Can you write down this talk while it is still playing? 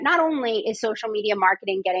not only is social media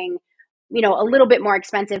marketing getting, a little bit more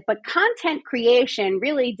expensive, but content creation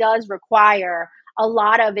really does require a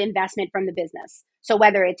lot of investment from the business. So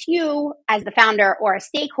whether it's you as the founder or a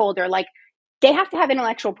stakeholder, like they have to have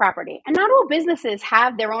intellectual property. And not all businesses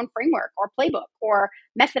have their own framework or playbook or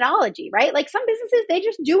methodology, right? Like some businesses, they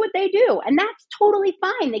just do what they do. And that's totally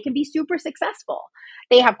fine. They can be super successful.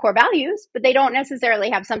 They have core values, but they don't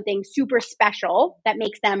necessarily have something super special that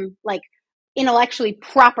makes them like intellectually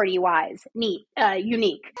property wise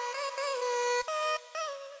unique.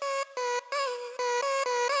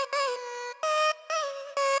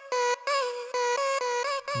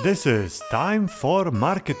 This is Time for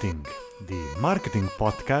Marketing, the marketing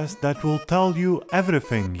podcast that will tell you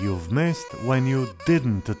everything you've missed when you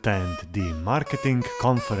didn't attend the marketing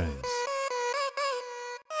conference.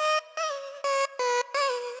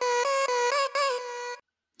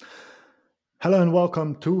 Hello and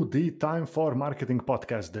welcome to the Time for Marketing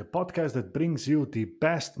podcast, the podcast that brings you the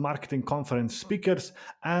best marketing conference speakers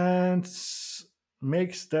and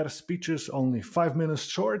makes their speeches only 5 minutes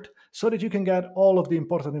short so that you can get all of the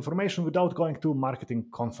important information without going to marketing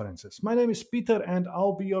conferences. My name is Peter and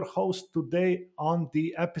I'll be your host today on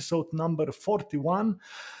the episode number 41.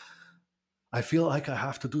 I feel like I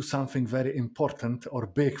have to do something very important or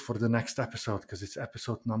big for the next episode because it's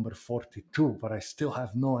episode number 42, but I still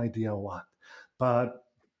have no idea what. But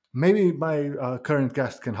maybe my current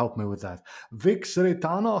guest can help me with that. Vic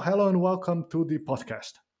Sritano, hello and welcome to the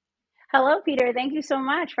podcast. Hello, Peter. Thank you so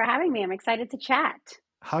much for having me. I'm excited to chat.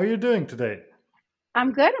 How are you doing today?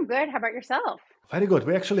 I'm good. How about yourself? Very good.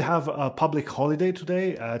 We actually have a public holiday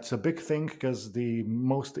today. It's a big thing because the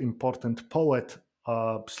most important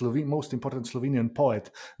Slovenian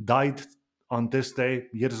poet died on this day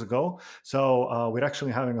years ago. So we're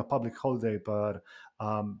actually having a public holiday, but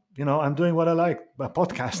I'm doing what I like,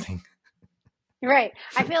 podcasting. Right.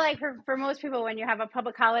 I feel like for most people, when you have a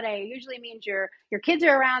public holiday, it usually means your kids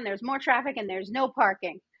are around, there's more traffic, and there's no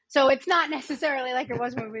parking. So it's not necessarily like it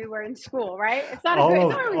was when we were in school, right? It's not a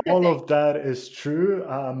all of that is true.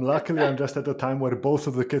 Luckily, I'm just at the time where both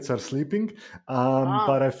of the kids are sleeping.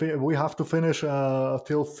 But I think we have to finish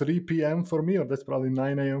till 3 p.m. for me, or that's probably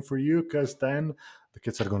 9 a.m. for you, because then the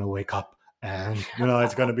kids are going to wake up and,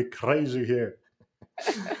 it's going to be crazy here.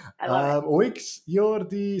 Wix, you're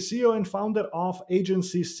the CEO and founder of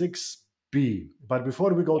Agency 6B. But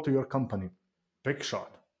before we go to your company, big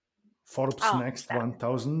shot. Forbes Next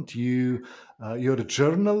 1000. You're a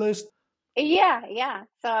journalist? Yeah.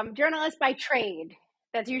 So I'm a journalist by trade.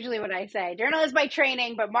 That's usually what I say. Journalist by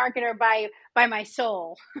training, but marketer by my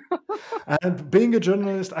soul. And being a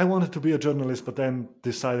journalist, I wanted to be a journalist, but then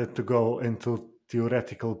decided to go into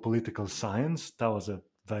theoretical political science. That was a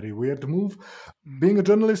very weird move. Being a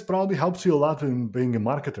journalist probably helps you a lot in being a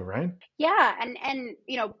marketer, right? Yeah, and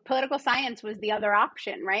political science was the other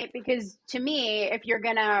option, right? Because to me, if you're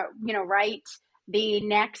gonna write the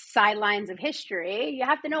next sidelines of history, you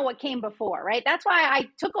have to know what came before, right? That's why I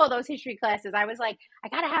took all those history classes. I was like, I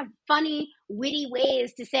gotta have funny, witty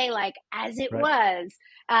ways to say like as it was.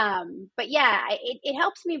 But yeah, it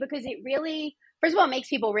helps me because it really, first of all, it makes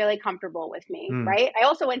people really comfortable with me, right? I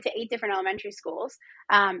also went to 8 different elementary schools.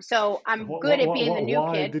 So I'm good at being the new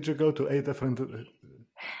kid. Why did you go to 8 different...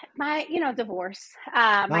 My, divorce.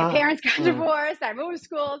 My parents got divorced. I moved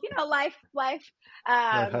schools, life.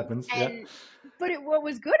 That happens, But what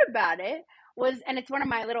was good about it was, and it's one of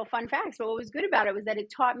my little fun facts, but what was good about it was that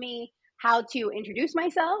it taught me how to introduce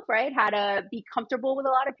myself, right? How to be comfortable with a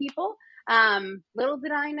lot of people. Little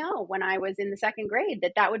did I know when I was in the 2nd grade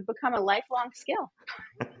that would become a lifelong skill.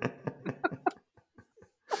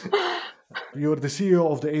 You're the CEO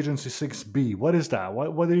of the Agency 6B. What is that?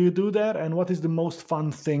 What do you do there? And what is the most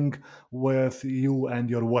fun thing with you and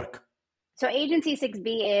your work? So Agency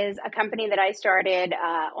 6B is a company that I started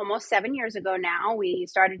almost 7 years ago now. We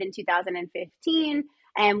started in 2015,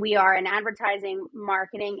 and we are an advertising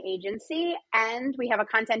marketing agency, and we have a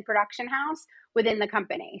content production house within the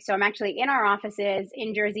company. So I'm actually in our offices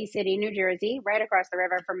in Jersey City, New Jersey, right across the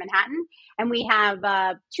river from Manhattan. And we have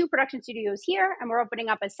 2 production studios here, and we're opening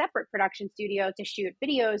up a separate production studio to shoot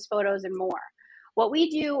videos, photos, and more. What we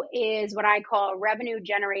do is what I call revenue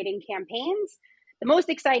generating campaigns. The most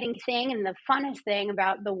exciting thing and the funnest thing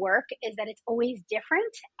about the work is that it's always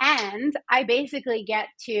different. And I basically get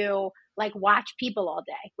to watch people all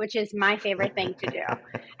day, which is my favorite thing to do.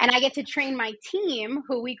 And I get to train my team,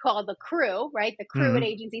 who we call the crew, right? The crew at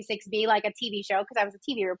Agency 6B, like a TV show, because I was a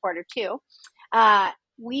TV reporter too.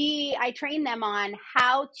 I train them on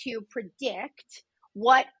how to predict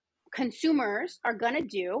what consumers are going to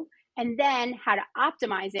do and then how to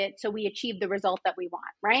optimize it so we achieve the result that we want,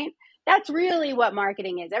 right? That's really what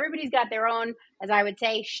marketing is. Everybody's got their own, as I would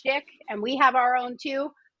say, shtick, and we have our own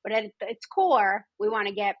too. But at its core, we want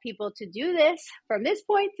to get people to do this from this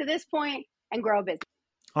point to this point and grow a business.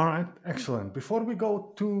 All right, excellent. Before we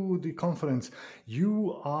go to the conference,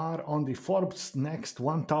 you are on the Forbes Next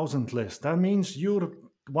 1000 list. That means you're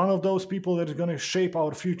one of those people that is going to shape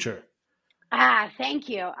our future. Thank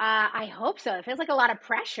you. I hope so. It feels like a lot of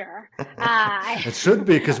pressure. It should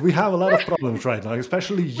be, because we have a lot of problems right now,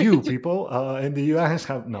 especially you people in the US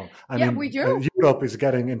have no. We do. Europe is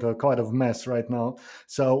getting into quite a mess right now,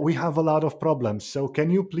 so we have a lot of problems. So can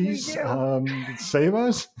you please save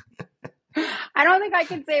us? I don't think I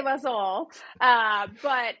can save us all,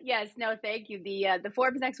 but yes, no, thank you. The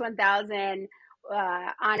Forbes Next 1000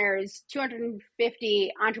 honors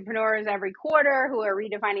 250 entrepreneurs every quarter who are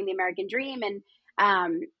redefining the American dream. And,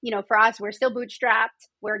 for us, we're still bootstrapped.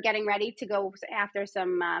 We're getting ready to go after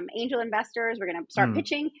some angel investors. We're going to start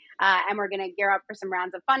pitching, and we're going to gear up for some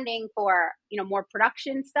rounds of funding for, more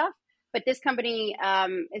production stuff. But this company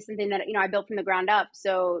is something that, I built from the ground up.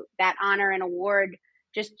 So that honor and award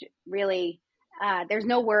just really, there's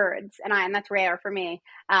no words, and that's rare for me,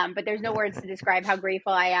 but there's no words to describe how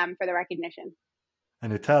grateful I am for the recognition.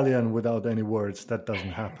 An Italian without any words, that doesn't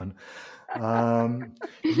happen. I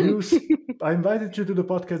invited you to the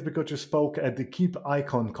podcast because you spoke at the Keep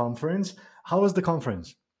Icon conference. How was the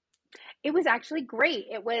conference? It was actually great.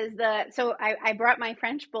 It was so I brought my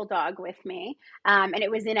French bulldog with me, and it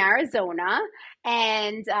was in Arizona.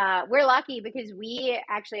 And we're lucky because we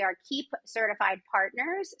actually are Keep certified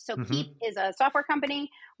partners. So Keep is a software company.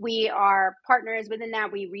 We are partners within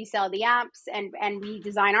that. We resell the apps and we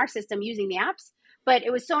design our system using the apps. But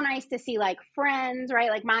it was so nice to see like friends,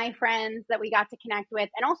 right? Like my friends that we got to connect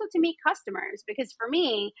with, and also to meet customers. Because for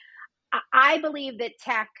me, I believe that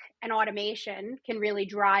tech and automation can really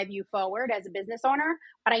drive you forward as a business owner,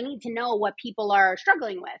 but I need to know what people are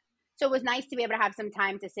struggling with. So it was nice to be able to have some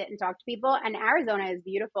time to sit and talk to people. And Arizona is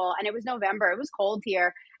beautiful. And it was November. It was cold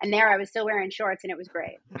here. And there I was still wearing shorts, and it was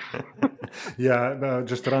great.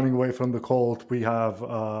 Just running away from the cold. We have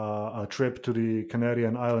a trip to the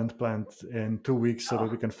Canarian Island plant in 2 weeks so that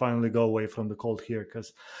we can finally go away from the cold here,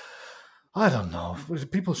 because I don't know.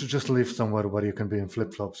 People should just live somewhere where you can be in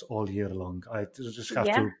flip-flops all year long. I just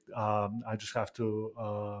have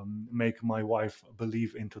to make my wife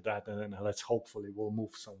believe into that, and then hopefully we'll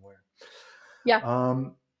move somewhere. Yeah.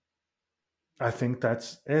 I think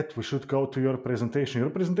that's it. We should go to your presentation.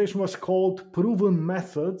 Your presentation was called Proven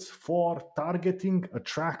Methods for Targeting,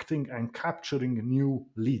 Attracting, and Capturing New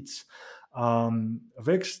Leads.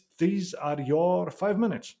 Vix, these are your 5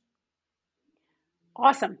 minutes.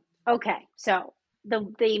 Awesome. Okay. So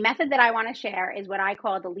the method that I want to share is what I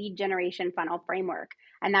call the lead generation funnel framework.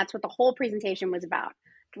 And that's what the whole presentation was about.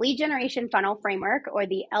 The lead generation funnel framework, or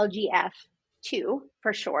the LGF2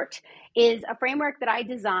 for short, is a framework that I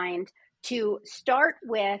designed to start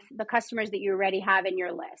with the customers that you already have in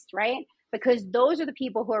your list, right? Because those are the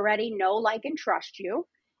people who already know, like, and trust you.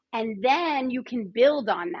 And then you can build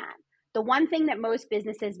on that. The one thing that most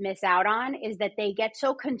businesses miss out on is that they get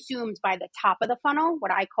so consumed by the top of the funnel,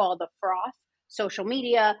 what I call the froth, social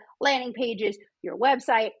media, landing pages, your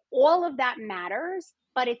website, all of that matters,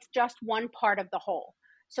 but it's just one part of the whole.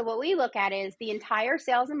 So what we look at is the entire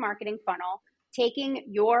sales and marketing funnel, taking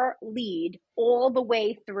your lead all the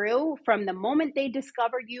way through from the moment they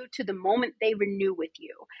discover you to the moment they renew with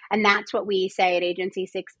you. And that's what we say at Agency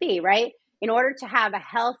 6B, right? In order to have a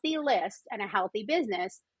healthy list and a healthy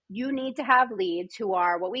business, you need to have leads who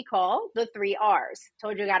are what we call the 3 R's.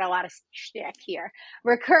 Told you I got a lot of shtick here.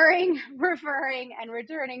 Recurring, referring, and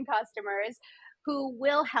returning customers who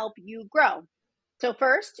will help you grow. So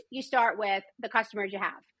first, you start with the customers you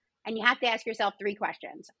have. And you have to ask yourself 3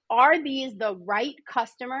 questions. Are these the right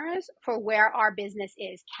customers for where our business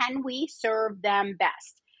is? Can we serve them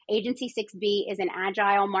best? Agency 6B is an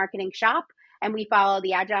agile marketing shop, and we follow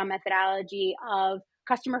the agile methodology of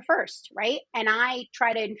customer first, right? And I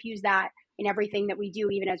try to infuse that in everything that we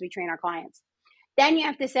do, even as we train our clients. Then you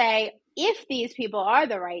have to say, if these people are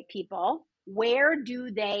the right people, where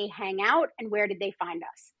do they hang out and where did they find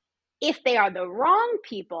us? If they are the wrong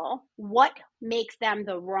people, what makes them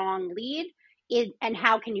the wrong lead, and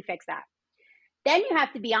how can you fix that? Then you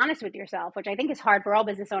have to be honest with yourself, which I think is hard for all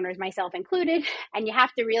business owners, myself included. And you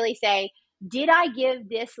have to really say, did I give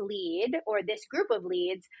this lead or this group of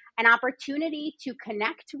leads an opportunity to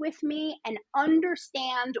connect with me and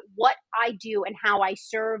understand what I do and how I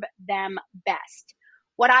serve them best?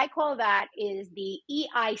 What I call that is the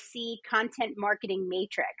EIC content marketing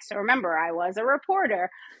matrix. So remember, I was a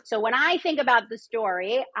reporter. So when I think about the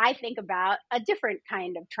story, I think about a different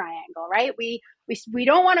kind of triangle, right? We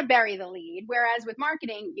don't want to bury the lead, whereas with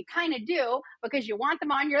marketing, you kind of do because you want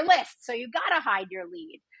them on your list. So you got to hide your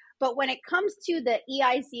lead. But when it comes to the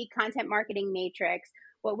EIC content marketing matrix,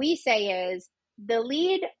 what we say is the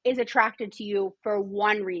lead is attracted to you for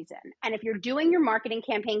one reason. And if you're doing your marketing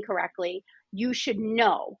campaign correctly, you should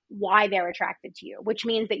know why they're attracted to you, which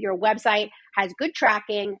means that your website has good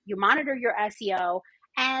tracking, you monitor your SEO,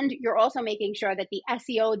 and you're also making sure that the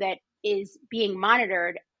SEO that is being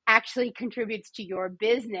monitored actually contributes to your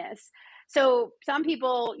business. So some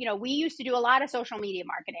people, we used to do a lot of social media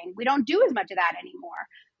marketing. We don't do as much of that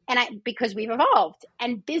anymore. Because we've evolved,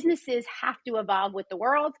 and businesses have to evolve with the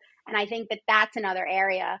world. And I think that that's another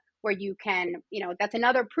area where you can, that's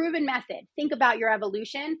another proven method. Think about your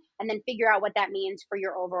evolution and then figure out what that means for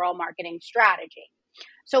your overall marketing strategy.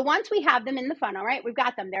 So once we have them in the funnel, right, we've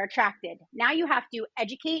got them, they're attracted. Now you have to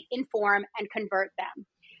educate, inform, and convert them.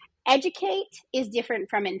 Educate is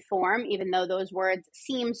different from inform, even though those words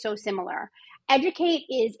seem so similar. Educate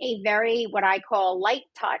is a very, what I call, light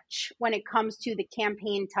touch when it comes to the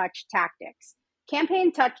campaign touch tactics.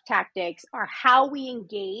 Campaign touch tactics are how we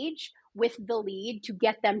engage with the lead to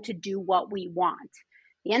get them to do what we want.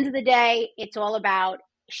 At the end of the day, it's all about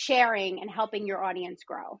sharing and helping your audience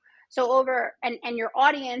grow. So and your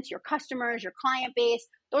audience, your customers, your client base,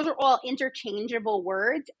 those are all interchangeable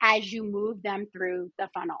words as you move them through the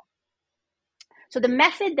funnel. So the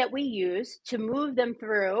method that we use to move them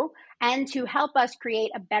through and to help us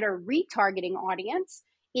create a better retargeting audience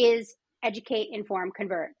is educate, inform,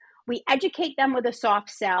 convert. We educate them with a soft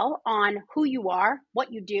sell on who you are,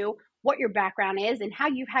 what you do, what your background is, and how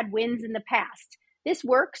you've had wins in the past. This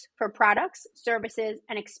works for products, services,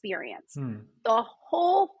 and experience. The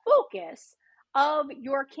whole focus of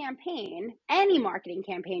your campaign, any marketing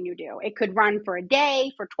campaign you do, it could run for a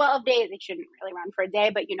day, for 12 days. It shouldn't really run for a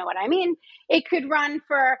day, but you know what I mean. It could run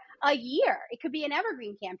for a year. It could be an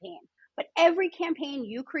evergreen campaign. But every campaign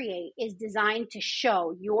you create is designed to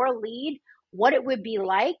show your lead what it would be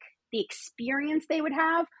like, the experience they would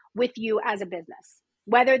have with you as a business.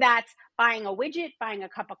 Whether that's buying a widget, buying a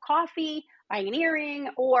cup of coffee, buying an earring,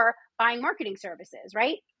 or buying marketing services,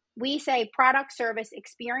 right? We say product, service,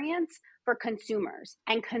 experience for consumers.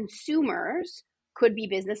 And consumers could be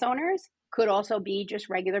business owners, could also be just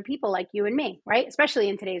regular people like you and me, right? Especially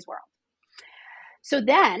in today's world. So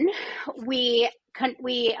then we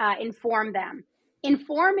inform them.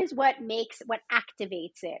 Inform is what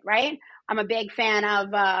activates it, right? I'm a big fan of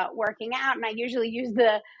working out, and I usually use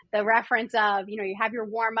the reference of, you have your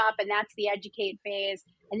warm up, and that's the educate phase.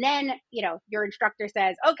 And then, your instructor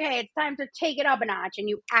says, okay, it's time to take it up a notch, and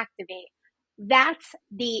you activate. That's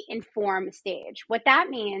the inform stage. What that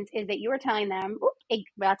means is that you are telling them,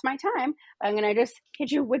 that's my time. I'm going to just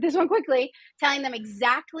hit you with this one quickly, telling them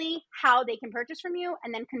exactly how they can purchase from you,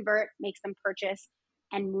 and then convert makes them purchase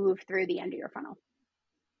and move through the end of your funnel.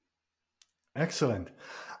 Excellent.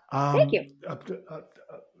 Thank you.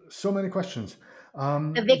 So many questions.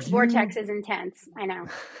 The VIX vortex is intense. I know.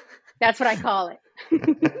 That's what I call it.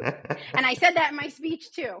 And I said that in my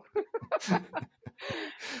speech too.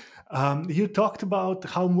 You talked about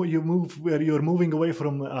how where you're moving away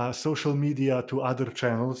from social media to other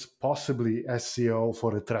channels, possibly SEO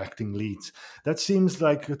for attracting leads. That seems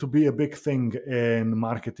like to be a big thing in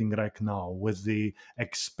marketing right now with the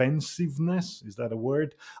expensiveness, is that a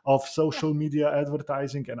word, of social media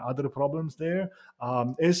advertising and other problems there.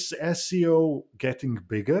 Is SEO getting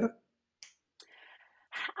bigger?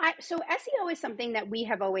 So SEO is something that we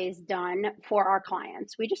have always done for our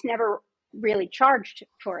clients. We just never really charged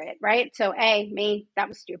for it, right? So that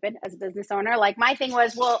was stupid as a business owner. Like my thing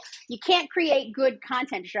was, well, you can't create good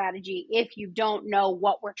content strategy if you don't know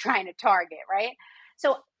what we're trying to target, right?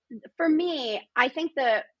 So for me, I think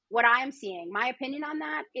what I'm seeing, my opinion on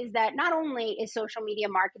that is that not only is social media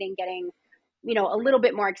marketing getting, a little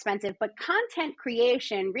bit more expensive, but content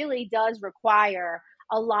creation really does require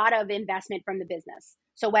a lot of investment from the business.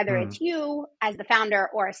 So whether it's you as the founder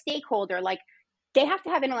or a stakeholder, like they have to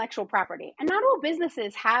have intellectual property. And not all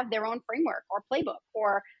businesses have their own framework or playbook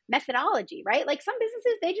or methodology, right? Like some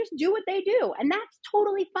businesses, they just do what they do. And that's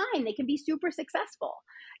totally fine. They can be super successful.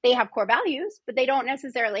 They have core values, but they don't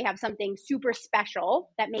necessarily have something super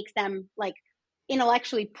special that makes them like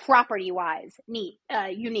intellectually property-wise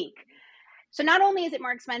unique. So not only is it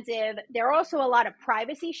more expensive, there are also a lot of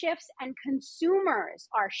privacy shifts and consumers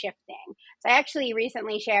are shifting. So I actually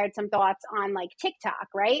recently shared some thoughts on like TikTok,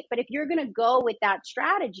 right? But if you're going to go with that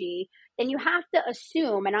strategy, then you have to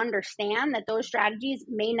assume and understand that those strategies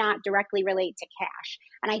may not directly relate to cash.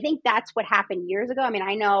 And I think that's what happened years ago. I mean,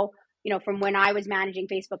 I know, from when I was managing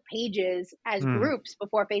Facebook pages as groups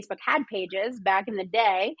before Facebook had pages back in the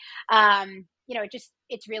day,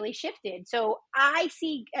 it's really shifted. So I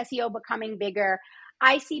see SEO becoming bigger.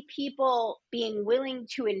 I see people being willing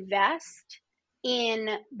to invest in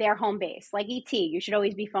their home base. Like ET, you should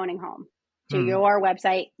always be phoning home to your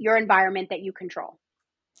website, your environment that you control.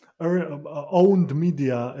 Owned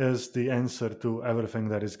media is the answer to everything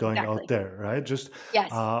that is going out there, right? Just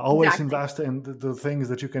always invest in the things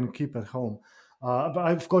that you can keep at home. But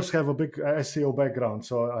I, of course, have a big SEO background,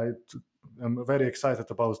 so I'm very excited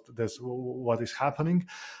about this, what is happening.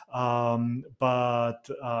 But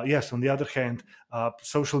yes, on the other hand,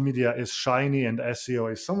 social media is shiny and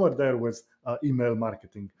SEO is somewhere there with email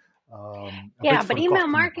marketing. But email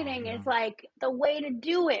marketing is like the way to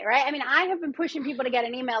do it, right? I mean, I have been pushing people to get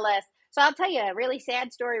an email list. So I'll tell you a really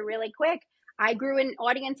sad story really quick. I grew an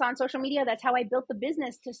audience on social media. That's how I built the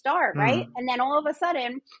business to start, right? And then all of a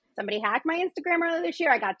sudden, somebody hacked my Instagram earlier this year.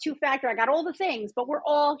 I got two-factor. I got all the things, but we're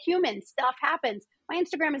all human. Stuff happens. My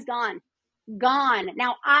Instagram is gone.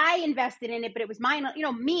 Now, I invested in it, but it was mine,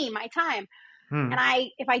 my time. And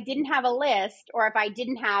if I didn't have a list, or if I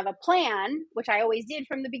didn't have a plan, which I always did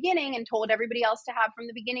from the beginning and told everybody else to have from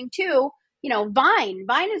the beginning too,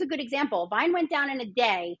 Vine is a good example. Vine went down in a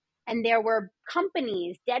day, and there were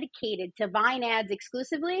companies dedicated to Vine ads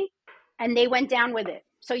exclusively, and they went down with it.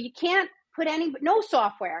 So you can't put no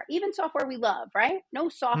software, even software we love, right? No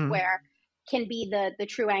software can be the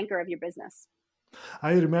true anchor of your business.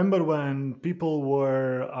 I remember when people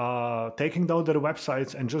were taking down their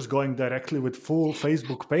websites and just going directly with full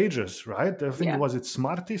Facebook pages, right? I think was it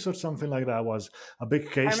Smarties or something like that was a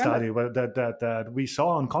big case study that we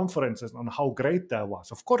saw on conferences on how great that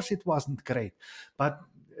was. Of course, it wasn't great, but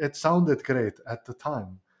it sounded great at the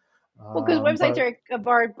time. Well, because websites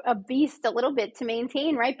are a beast a little bit to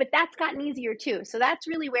maintain, right? But that's gotten easier too. So that's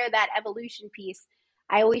really where that evolution piece,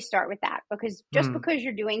 I always start with that, because just because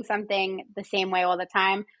you're doing something the same way all the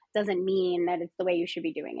time doesn't mean that it's the way you should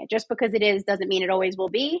be doing it. Just because it is doesn't mean it always will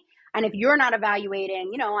be. And if you're not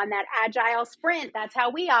evaluating, on that agile sprint, that's how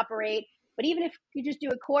we operate. But even if you just do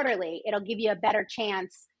it quarterly, it'll give you a better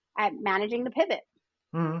chance at managing the pivot.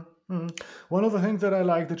 One of the things that I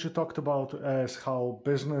like that you talked about is how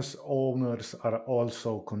business owners are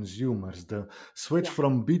also consumers. The switch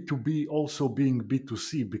from B2B also being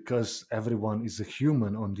B2C, because everyone is a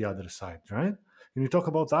human on the other side, right? Can you talk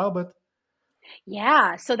about that a bit?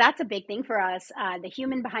 Yeah, so that's a big thing for us. The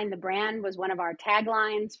human behind the brand was one of our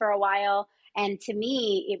taglines for a while. And to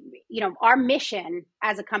me, our mission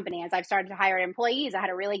as a company, as I've started to hire employees, I had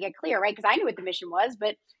to really get clear, right? Because I knew what the mission was, but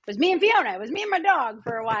it was me and Fiona. It was me and my dog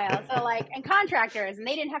for a while. So and contractors, and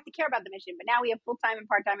they didn't have to care about the mission. But now we have full-time and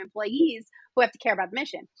part-time employees who have to care about the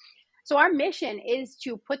mission. So our mission is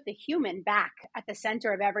to put the human back at the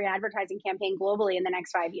center of every advertising campaign globally in the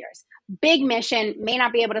next 5 years. Big mission, may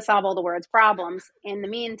not be able to solve all the world's problems in the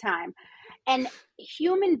meantime. And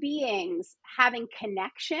human beings having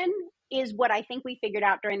connection is what I think we figured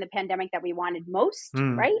out during the pandemic that we wanted most,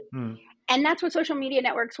 right? And that's what social media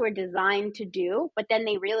networks were designed to do, but then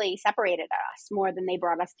they really separated us more than they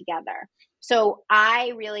brought us together. So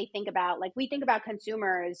I really think about, we think about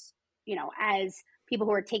consumers, as people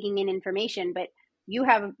who are taking in information, but you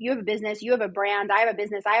have a business, you have a brand, I have a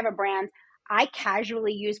business, I have a brand. I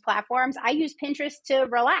casually use platforms. I use Pinterest to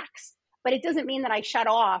relax, but it doesn't mean that I shut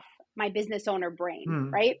off my business owner brain,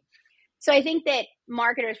 right? So I think that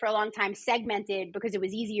marketers for a long time segmented because it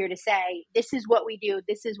was easier to say, this is what we do,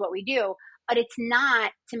 this is what we do. But it's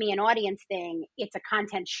not, to me, an audience thing. It's a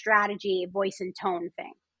content strategy, voice and tone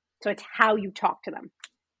thing. So it's how you talk to them.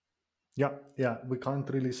 Yeah. We can't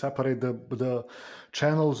really separate the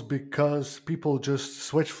channels, because people just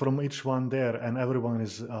switch from each one there, and everyone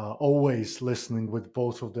is always listening with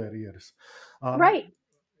both of their ears. Right.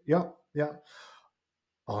 Yeah.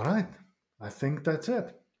 All right. I think that's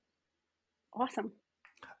it. Awesome.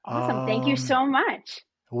 Thank you so much.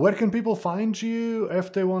 Where can people find you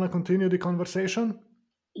if they want to continue the conversation?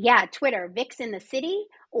 Yeah, Twitter, Vix in the City,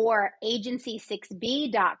 or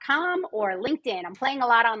agency6b.com, or LinkedIn. I'm playing a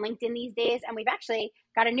lot on LinkedIn these days, and we've actually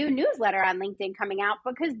got a new newsletter on LinkedIn coming out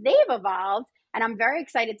because they've evolved, and I'm very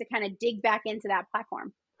excited to kind of dig back into that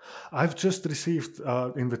platform. I've just received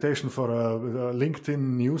an invitation for a LinkedIn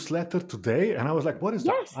newsletter today, and I was like, what is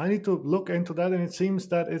that? I need to look into that, and it seems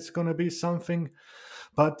that it's going to be something.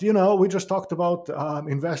 But, we just talked about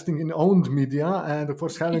investing in owned media, and of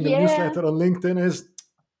course, having a newsletter on LinkedIn is.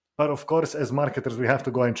 But of course, as marketers, we have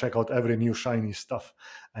to go and check out every new shiny stuff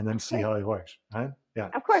and then see how it works, right? Yeah.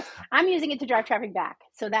 Of course, I'm using it to drive traffic back.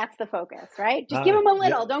 So that's the focus, right? Just give them a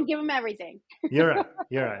little. Don't give them everything. You're right.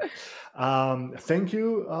 You're right. Thank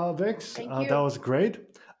you, Vix. Thank That you. was great.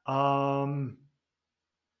 Have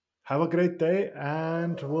a great day,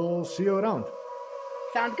 and we'll see you around.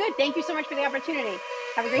 Sounds good. Thank you so much for the opportunity.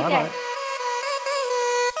 Have a great day. Bye-bye.